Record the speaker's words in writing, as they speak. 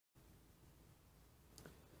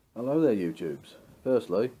Hello there, YouTubes.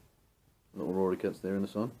 Firstly, little Rory cat's there in the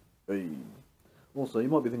sun. Hey. Also, you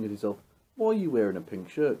might be thinking to yourself, why are you wearing a pink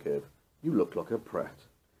shirt, Kev? You look like a prat.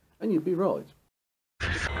 And you'd be right.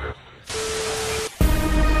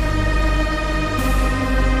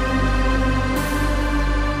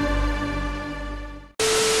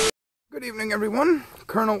 Good evening, everyone.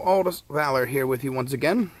 Colonel Aldus Valor here with you once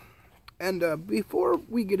again. And before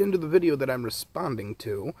we get into the video that I'm responding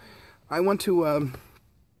to, I want to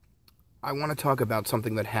talk about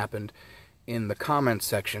something that happened in the comments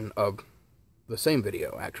section of the same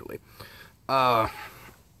video, actually.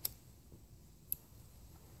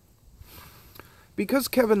 Because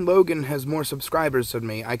Kevin Logan has more subscribers than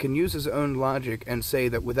me, I can use his own logic and say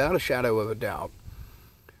that without a shadow of a doubt,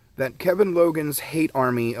 that Kevin Logan's hate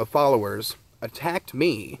army of followers attacked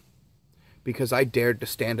me because I dared to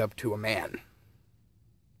stand up to a man.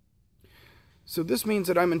 So this means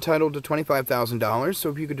that I'm entitled to $25,000, so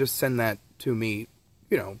if you could just send that to me,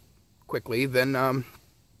 quickly, then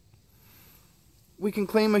we can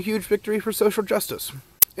claim a huge victory for social justice.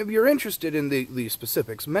 If you're interested in the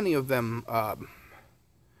specifics, many of them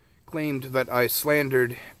claimed that I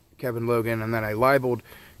slandered Kevin Logan and that I libeled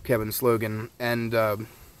Kevin Logan, and the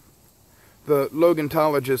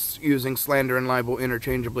Logantologists using slander and libel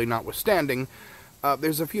interchangeably notwithstanding,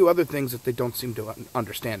 there's a few other things that they don't seem to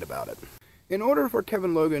understand about it. In order for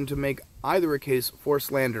Kevin Logan to make either a case for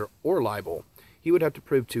slander or libel, he would have to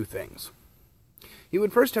prove two things. He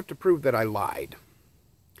would first have to prove that I lied.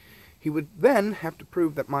 He would then have to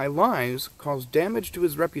prove that my lies caused damage to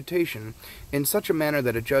his reputation in such a manner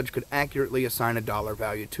that a judge could accurately assign a dollar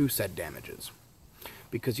value to said damages.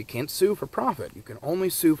 Because you can't sue for profit, you can only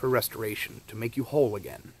sue for restoration, to make you whole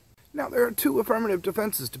again. Now, there are two affirmative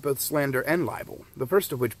defenses to both slander and libel, the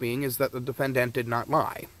first of which being is that the defendant did not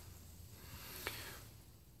lie.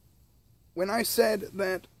 When I said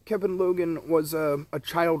that Kevin Logan was a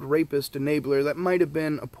child rapist enabler, that might have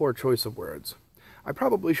been a poor choice of words. I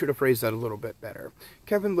probably should have phrased that a little bit better.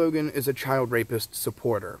 Kevin Logan is a child rapist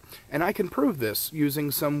supporter, and I can prove this using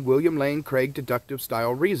some William Lane Craig deductive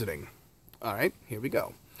style reasoning. Alright, here we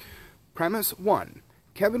go. Premise 1.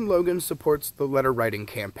 Kevin Logan supports the letter writing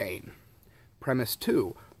campaign. Premise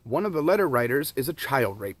 2. One of the letter writers is a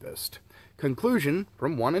child rapist. Conclusion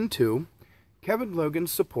from 1 and 2. Kevin Logan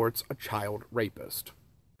supports a child rapist.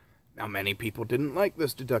 Now, many people didn't like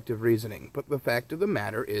this deductive reasoning, but the fact of the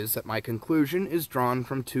matter is that my conclusion is drawn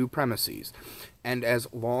from two premises, and as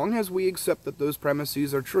long as we accept that those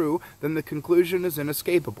premises are true, then the conclusion is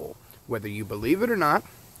inescapable, whether you believe it or not,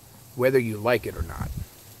 whether you like it or not.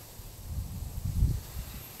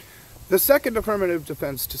 The second affirmative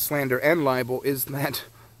defense to slander and libel is that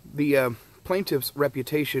the plaintiff's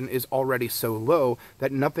reputation is already so low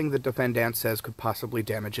that nothing the defendant says could possibly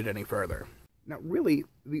damage it any further. Now, really,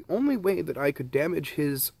 the only way that I could damage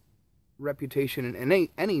his reputation in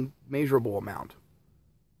any measurable amount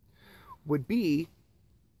would be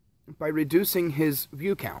by reducing his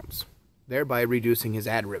view counts, thereby reducing his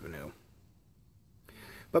ad revenue.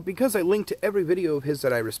 But because I link to every video of his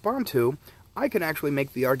that I respond to, I can actually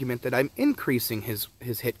make the argument that I'm increasing his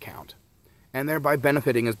hit count, and thereby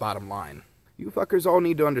benefiting his bottom line. You fuckers all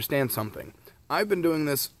need to understand something. I've been doing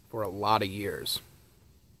this for a lot of years.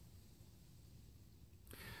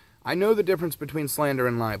 I know the difference between slander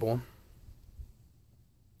and libel,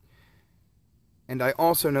 and I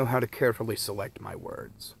also know how to carefully select my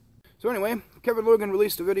words. So anyway, Kevin Logan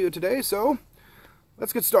released a video today, so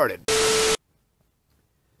let's get started.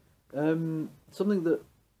 Something that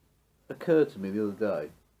occurred to me the other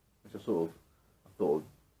day, which I thought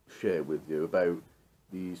I'd share with you, about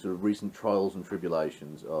the sort of recent trials and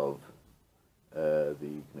tribulations of the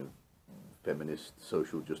kind of feminist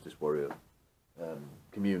social justice warrior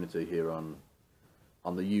community here on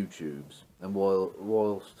the YouTubes. And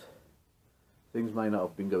whilst things may not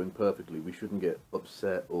have been going perfectly, we shouldn't get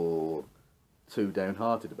upset or too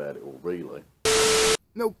downhearted about it all, really.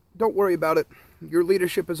 No, don't worry about it. Your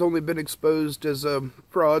leadership has only been exposed as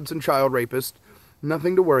frauds and child rapists.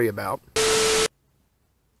 Nothing to worry about.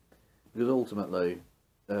 Because ultimately,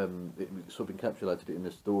 it sort of encapsulated it in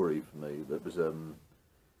a story for me that was in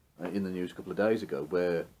the news a couple of days ago,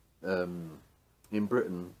 where in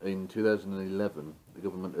Britain in 2011 the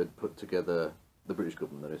government had put together, the British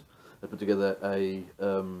government that is, had put together a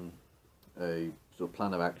sort of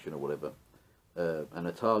plan of action or whatever, and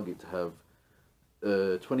a target to have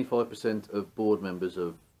 25% of board members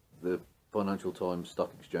of the Financial Times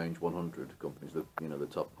Stock Exchange 100 companies, the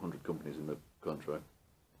top 100 companies in the country,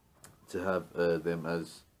 to have them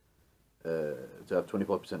as to have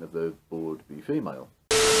 25% of the board be female.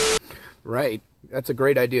 Right. That's a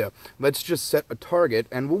great idea. Let's just set a target,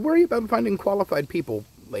 and we'll worry about finding qualified people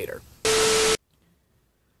later.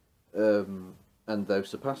 And they've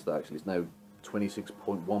surpassed that, actually. It's now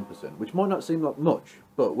 26.1%, which might not seem like much,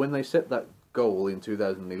 but when they set that goal in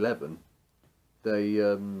 2011, they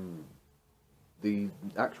the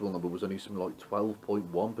actual number was only something like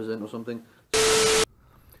 12.1% or something.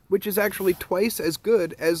 Which is actually twice as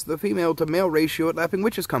good as the female-to-male ratio at Laughing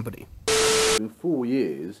Witches Company. In 4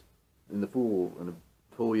 years, in the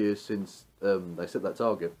 4 years since they set that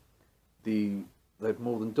target, they've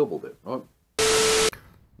more than doubled it, right?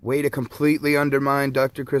 Way to completely undermine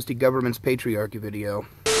Dr. Christie Government's patriarchy video.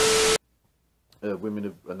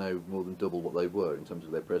 Women are now more than double what they were in terms of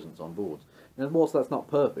their presence on boards. And whilst that's not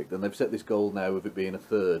perfect, and they've set this goal now of it being a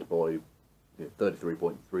third by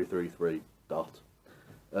 33.333 dot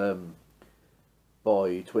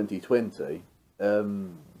by 2020,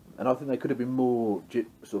 and I think they could have been more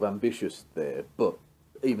sort of ambitious there. But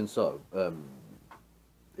even so,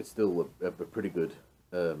 it's still a pretty good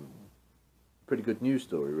news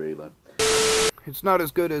story, really. It's not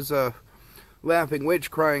as good as Laughing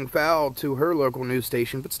Witch crying foul to her local news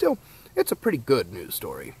station, but still, it's a pretty good news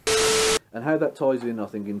story. And how that ties in, I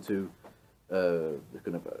think, into the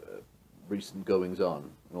kind of recent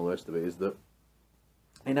goings-on and all the rest of it, is that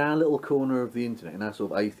in our little corner of the internet, in our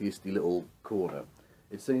sort of atheisty little corner,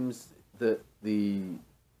 it seems that the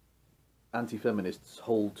anti-feminists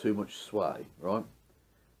hold too much sway, right?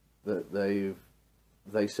 That they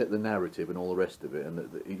set the narrative and all the rest of it, and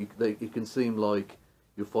that it can seem like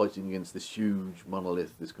you're fighting against this huge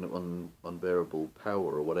monolith, this kind of unbearable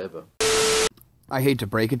power or whatever. I hate to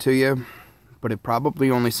break it to you, but it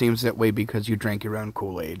probably only seems that way because you drank your own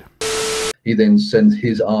Kool-Aid. He then sent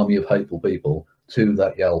his army of hateful people to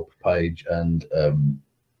that Yelp page and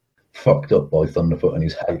fucked up by Thunderfoot and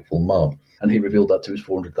his hateful mob. And he revealed that to his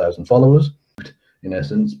 400,000 followers, in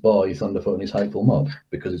essence, by Thunderfoot and his hateful mob,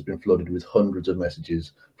 because it's been flooded with hundreds of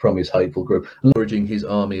messages from his hateful group, encouraging his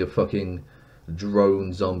army of fucking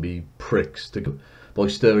drone zombie pricks by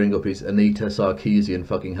stirring up his Anita Sarkeesian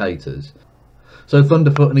fucking haters. So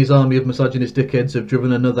Thunderfoot and his army of misogynist dickheads have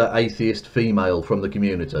driven another atheist female from the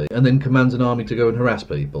community, and then commands an army to go and harass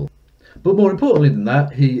people. But more importantly than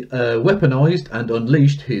that, he weaponised and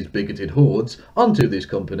unleashed his bigoted hordes onto this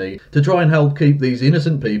company to try and help keep these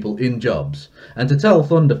innocent people in jobs, and to tell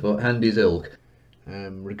Thunderfoot and his ilk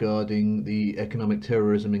regarding the economic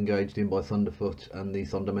terrorism engaged in by Thunderfoot and the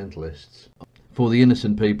fundamentalists. For the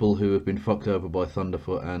innocent people who have been fucked over by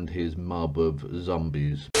Thunderfoot and his mob of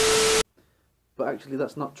zombies. But actually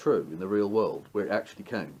that's not true in the real world, where it actually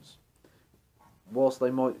counts. Whilst they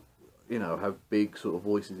might, you know, have big sort of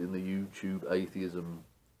voices in the YouTube atheism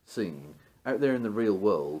scene, out there in the real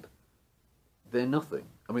world, they're nothing.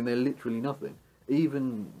 I mean, they're literally nothing.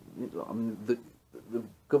 Even, I mean, the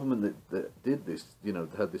government that did this, you know,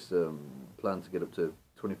 had this plan to get up to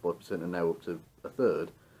 25% and now up to a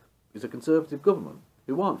third, is a conservative government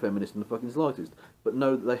who aren't feminist in the fucking slightest, but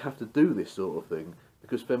know that they have to do this sort of thing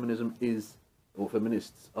because feminism is, or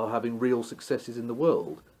feminists are having real successes in the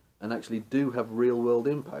world and actually do have real world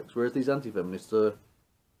impacts, whereas these anti-feminists are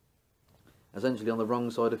essentially on the wrong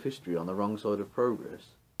side of history, on the wrong side of progress.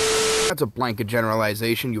 That's a blanket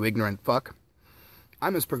generalization, you ignorant fuck.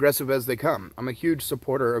 I'm as progressive as they come. I'm a huge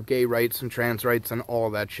supporter of gay rights and trans rights and all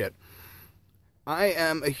that shit. I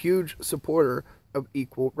am a huge supporter of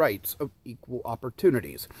equal rights, of equal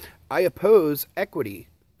opportunities. I oppose equity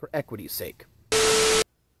for equity's sake.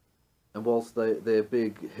 And whilst they're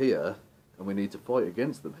big here, and we need to fight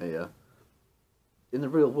against them here, in the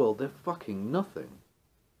real world they're fucking nothing.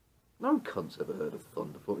 No cunt's ever heard of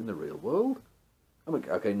Thunderfoot in the real world. I mean,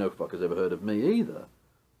 okay, no fucker's ever heard of me either.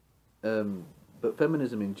 But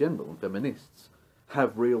feminism in general, and feminists,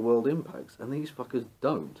 have real world impacts, and these fuckers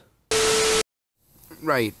don't.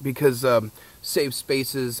 Right, because safe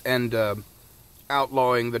spaces and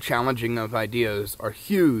outlawing the challenging of ideas are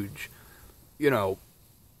huge, you know,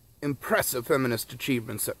 impressive feminist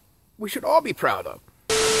achievements that we should all be proud of.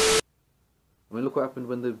 I mean, look what happened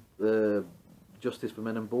when the Justice for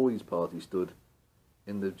Men and Boys party stood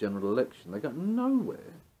in the general election. They got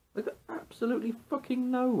nowhere. They got absolutely fucking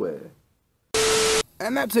nowhere.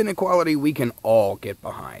 And that's inequality we can all get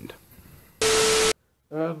behind.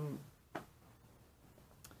 So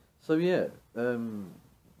yeah,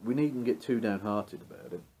 we needn't get too downhearted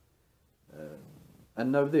about it.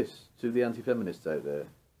 And know this, to the anti-feminists out there,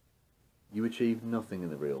 you achieve nothing in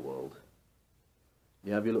the real world.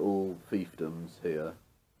 You have your little fiefdoms here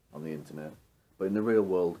on the internet, but in the real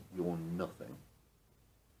world, you're nothing.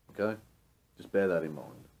 Okay? Just bear that in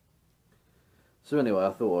mind. So anyway,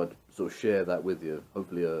 I thought I'd sort of share that with you.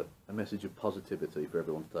 Hopefully a a message of positivity for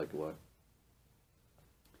everyone to take away.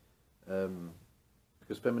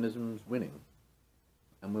 Because feminism's winning,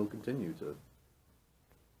 and will continue to.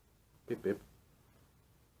 Pip pip.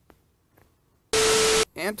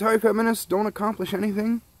 Anti-feminists don't accomplish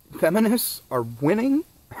anything? Feminists are winning?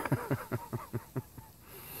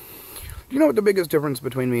 Do you know what the biggest difference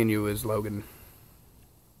between me and you is, Logan?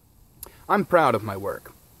 I'm proud of my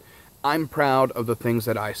work. I'm proud of the things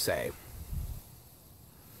that I say.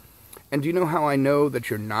 And do you know how I know that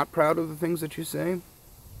you're not proud of the things that you say?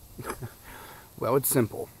 Well, it's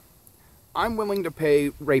simple. I'm willing to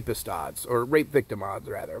pay rapist odds, or rape victim odds,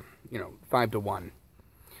 rather, 5 to 1,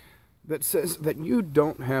 that says that you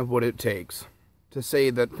don't have what it takes to say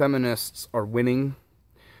that feminists are winning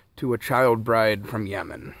to a child bride from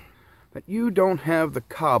Yemen. That you don't have the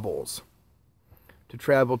cobbles to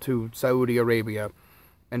travel to Saudi Arabia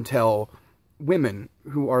and tell women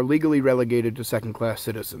who are legally relegated to second-class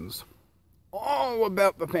citizens all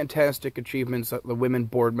about the fantastic achievements that the women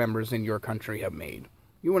board members in your country have made.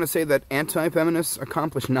 You want to say that anti-feminists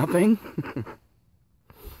accomplish nothing?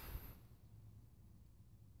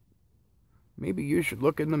 Maybe you should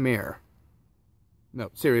look in the mirror.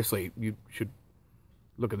 No, seriously, you should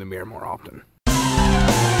look in the mirror more often.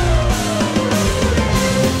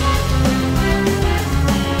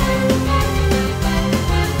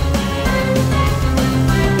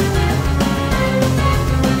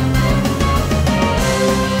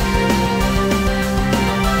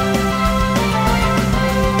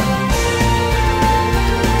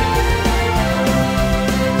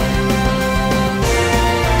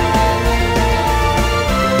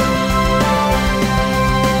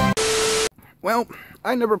 Well,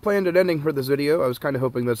 I never planned an ending for this video. I was kind of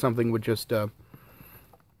hoping that something would just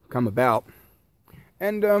come about.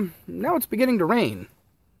 And now it's beginning to rain.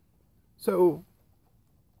 So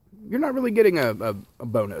you're not really getting a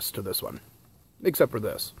bonus to this one. Except for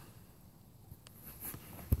this.